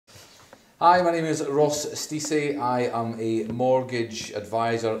Hi, my name is Ross Stisi. I am a mortgage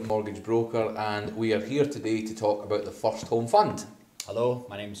advisor, mortgage broker, and we are here today to talk about the First Home Fund. Hello,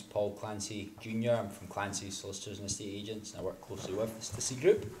 my name is Paul Clancy Jr. I'm from Clancy Solicitors and Estate Agents, and I work closely with the Stisi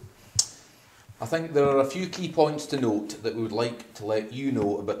Group. I think there are a few key points to note that we would like to let you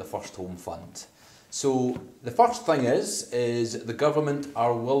know about the First Home Fund. So the first thing is the government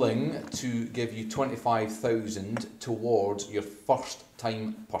are willing to give you $25,000 towards your first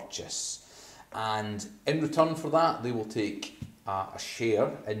time purchase. And in return for that, they will take a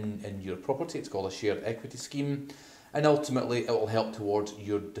share in your property. It's called a shared equity scheme. And ultimately, it will help towards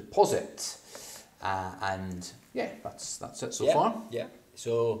your deposit. And yeah, that's it so far. Yeah,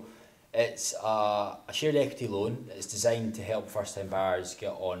 so it's a shared equity loan. It's designed to help first-time buyers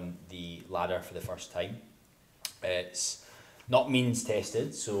get on the ladder for the first time. It's not means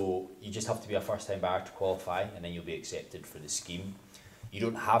tested, so you just have to be a first-time buyer to qualify, and then you'll be accepted for the scheme. You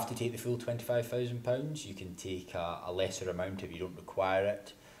don't have to take the full £25,000. You can take a lesser amount if you don't require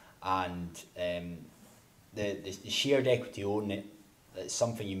it. And the shared equity loan, it's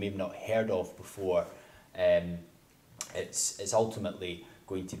something you may have not heard of before. It's ultimately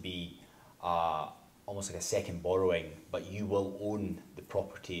going to be almost like a second borrowing, but you will own the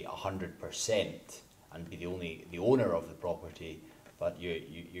property 100% and be the owner of the property. But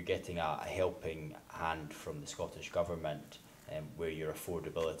you're getting a helping hand from the Scottish Government, where your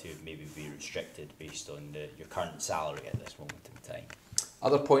affordability would maybe be restricted based on your current salary at this moment in time.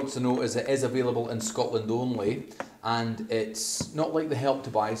 Other points to note is it is available in Scotland only, and it's not like the Help to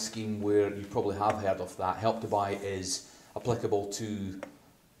Buy scheme where you probably have heard of that. Help to Buy is applicable to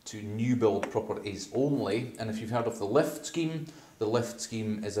new build properties only, and if you've heard of the Lift scheme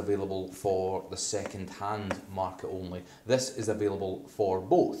is available for the second-hand market only. This is available for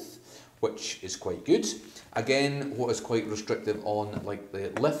both, which is quite good. Again, what is quite restrictive on like the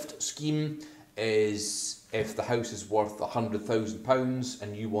Lift scheme is if the house is worth £100,000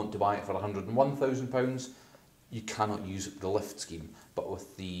 and you want to buy it for £101,000, you cannot use the Lift scheme. But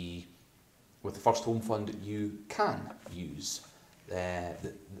with the First Home Fund, you can use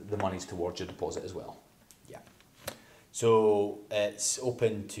the monies towards your deposit as well. Yeah. So it's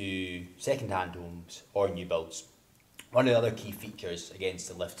open to second-hand homes or new builds. One of the other key features against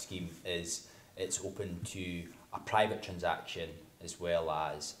the Lift scheme is it's open to a private transaction as well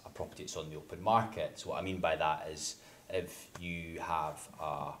as a property that's on the open market. So what I mean by that is if you have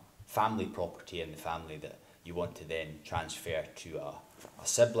a family property in the family that you want to then transfer to a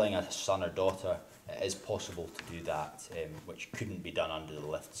sibling, a son or daughter, it is possible to do that, which couldn't be done under the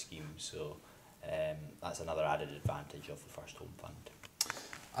Lift scheme. So that's another added advantage of the First Home Fund.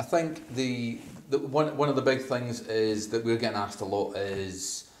 I think one of the big things is that we're getting asked a lot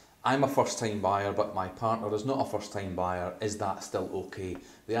is, I'm a first-time buyer, but my partner is not a first-time buyer. Is that still okay?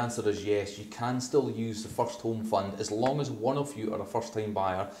 The answer is yes. You can still use the First Home Fund as long as one of you are a first-time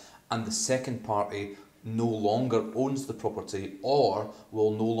buyer and the second party no longer owns the property or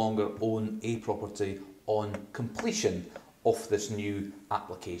will no longer own a property on completion of this new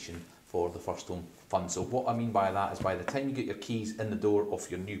application for the First Home Fund. So what I mean by that is by the time you get your keys in the door of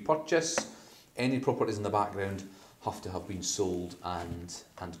your new purchase, any properties in the background have to have been sold and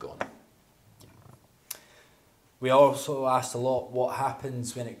gone. We also asked a lot what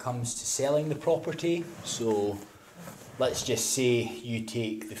happens when it comes to selling the property. So let's just say you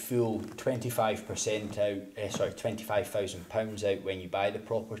take the full 25% out, £25,000 out when you buy the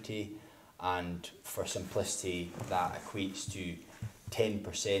property, and for simplicity that equates to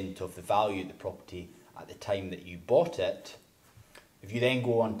 10% of the value of the property at the time that you bought it. If you then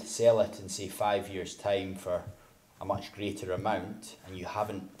go on to sell it in say 5 years' time for a much greater amount and you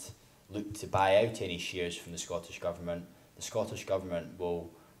haven't looked to buy out any shares from the Scottish Government will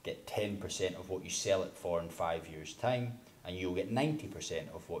get 10% of what you sell it for in 5 years' time, and you'll get 90%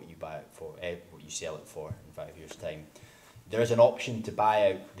 of what you buy it for, what you sell it for in 5 years' time. There is an option to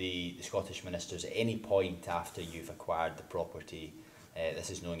buy out the Scottish ministers at any point after you've acquired the property. This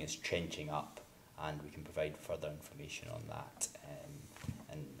is known as trenching up, and we can provide further information on that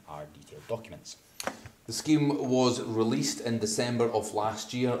in our detailed documents. The scheme was released in December of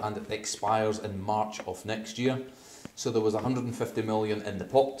last year and it expires in March of next year. So there was 150 million in the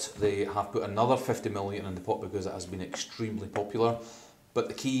pot. They have put another 50 million in the pot because it has been extremely popular. But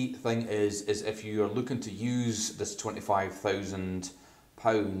the key thing is if you are looking to use this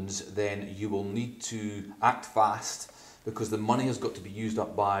 £25,000, then you will need to act fast because the money has got to be used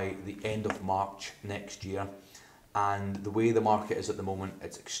up by the end of March next year. And the way the market is at the moment,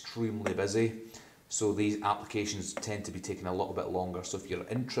 it's extremely busy. So these applications tend to be taking a little bit longer. So if you're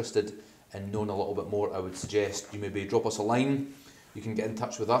interested in knowing a little bit more, I would suggest you maybe drop us a line. You can get in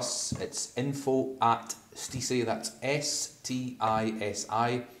touch with us. It's info@stisi, that's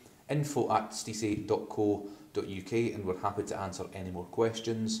STISI, info@stisi.co.uk, and we're happy to answer any more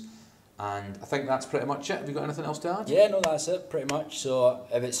questions. And I think that's pretty much it. Have you got anything else to add? Yeah, no, that's it, pretty much. So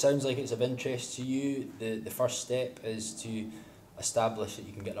if it sounds like it's of interest to you, the first step is to establish that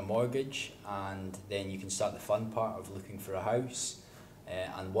you can get a mortgage, and then you can start the fun part of looking for a house.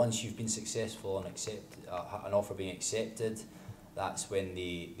 And once you've been successful and an offer being accepted, that's when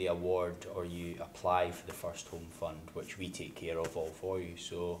the award, or you apply for the first home fund, which we take care of all for you.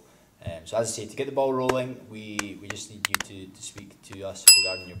 So as I say, to get the ball rolling, we just need you to speak to us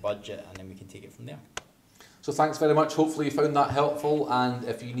regarding your budget, and then we can take it from there. So thanks very much. Hopefully you found that helpful, and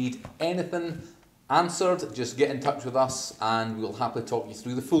if you need anything answered, just get in touch with us and we'll happily talk you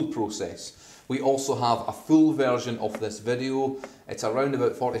through the full process. We also have a full version of this video. It's around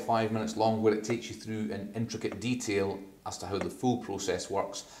about 45 minutes long, where it takes you through in intricate detail as to how the full process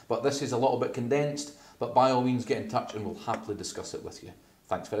works. But this is a little bit condensed, but by all means get in touch and we'll happily discuss it with you.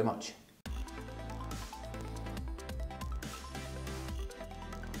 Thanks very much.